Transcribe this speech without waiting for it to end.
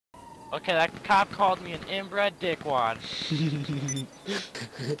Okay, that cop called me an inbred dickwad.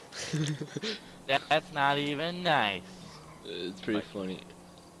 That's not even nice. It's pretty funny.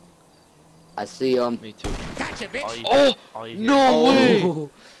 I see him. Me too. Gotcha, bitch. Oh! No way!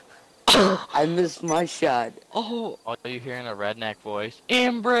 I missed my shot. Oh! All you hear in a redneck voice,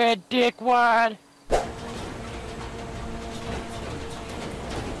 inbred dickwad.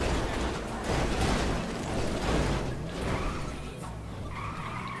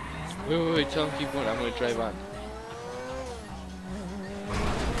 Wait, tell him keep going. I'm gonna drive on.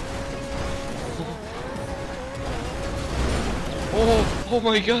 Oh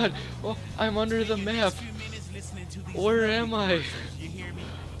my god! Oh, I'm under the map. Where am I?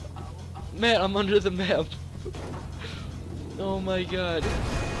 Man, I'm under the map. Oh my god.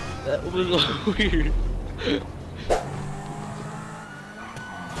 That was weird.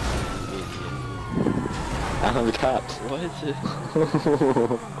 I don't have the cops. What is it?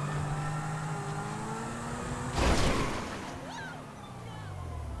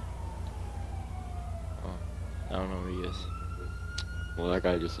 Oh, I don't know where he is. Well, that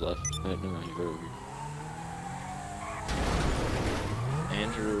guy just left. I didn't know he was over here.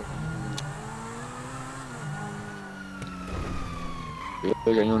 Andrew.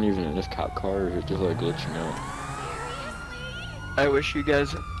 Like, I don't even in this cop car, or it's just like glitching out. I wish you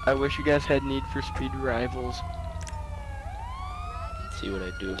guys had Need for Speed Rivals. Let's see what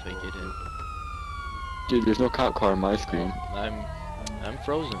I do if I get in. Dude, there's no cop car on my screen. I'm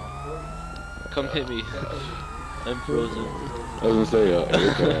frozen. Come hit me. I'm frozen. I was gonna say,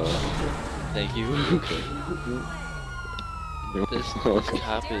 Eric, Thank you. This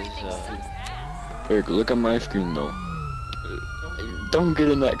cop is, Eric, look at my screen though. Don't get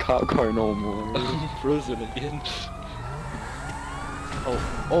in that cop car no more. I'm frozen again.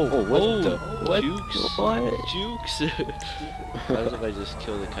 What? Jukes. What? Jukes. What if I just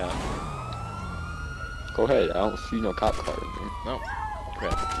kill the cop? Go ahead, I don't see no cop car in there. No.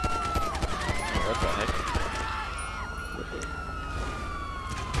 Crap. What the heck?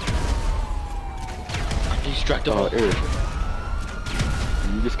 I'm destructible. Oh, Eric.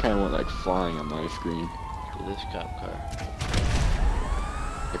 You just kinda went like flying on my screen. To this cop car.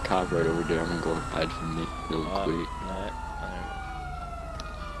 The cop right over there, I'm gonna go hide from me real quick.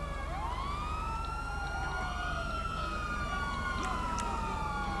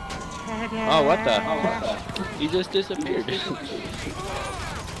 Oh, what the? He just disappeared.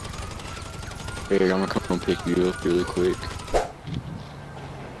 Eric, I'm gonna come and pick you up really quick.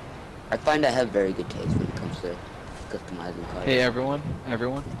 I find I have very good taste when it comes to customizing cars. Hey everyone,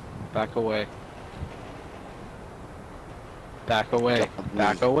 back away. Back away.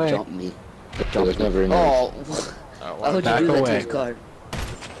 Back away. Jump me. There's never any. Oh, Oh, why would you back do that to away. his car?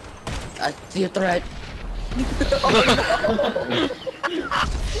 I see a threat.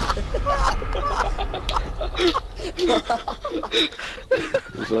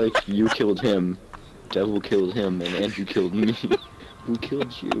 It's like you killed him, Devil killed him, and Andrew killed me. Who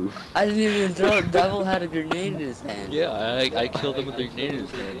killed you? I didn't even throw. Devil had a grenade in his hand. Yeah, I killed him with a grenade in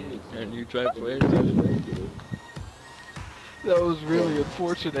his hand, and you drive away. That was really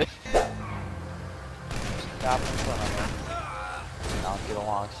unfortunate. Stop in front of me. I'll get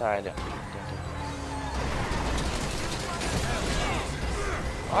alongside it.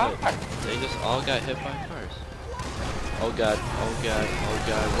 They just all got hit by cars. Oh god, oh god, oh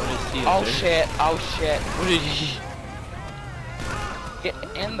god, what is he? Oh shit, oh shit. What did he? Get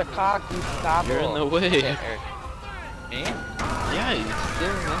in the car, you stop. You're in the way. Me? Yeah, he's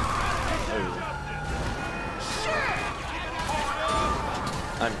there, man. Oh.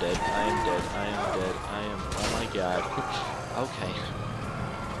 I'm dead, I am dead, I am dead, I am, oh my god. Okay.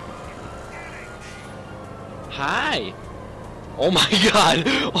 Hi! Oh my god!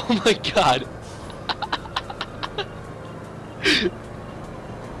 Oh my god!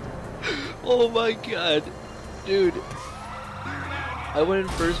 Oh my god! Dude! I went in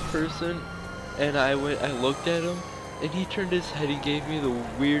first person, and I looked at him, and he turned his head and gave me the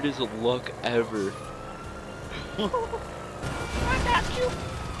weirdest look ever. I got you.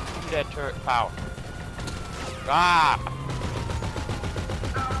 That turret power. Ah!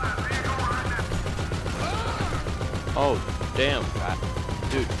 Oh, damn.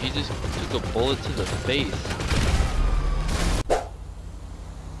 Dude, he just took a bullet to the face.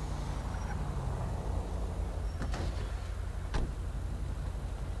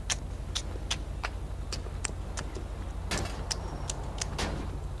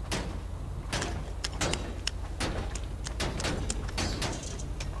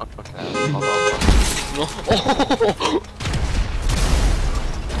 Okay, hold on. No.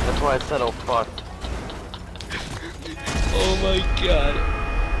 That's why I said oh fuck. Oh my god.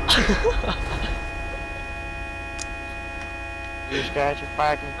 These guys are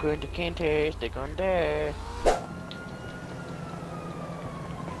fighting Kunta Kinte, stick on there.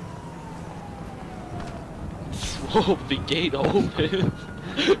 Whoa, the gate open.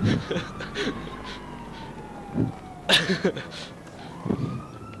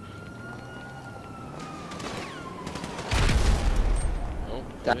 Oh,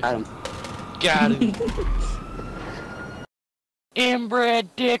 Got him. got him.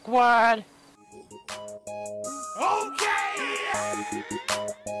 Inbred dickwad. Okay!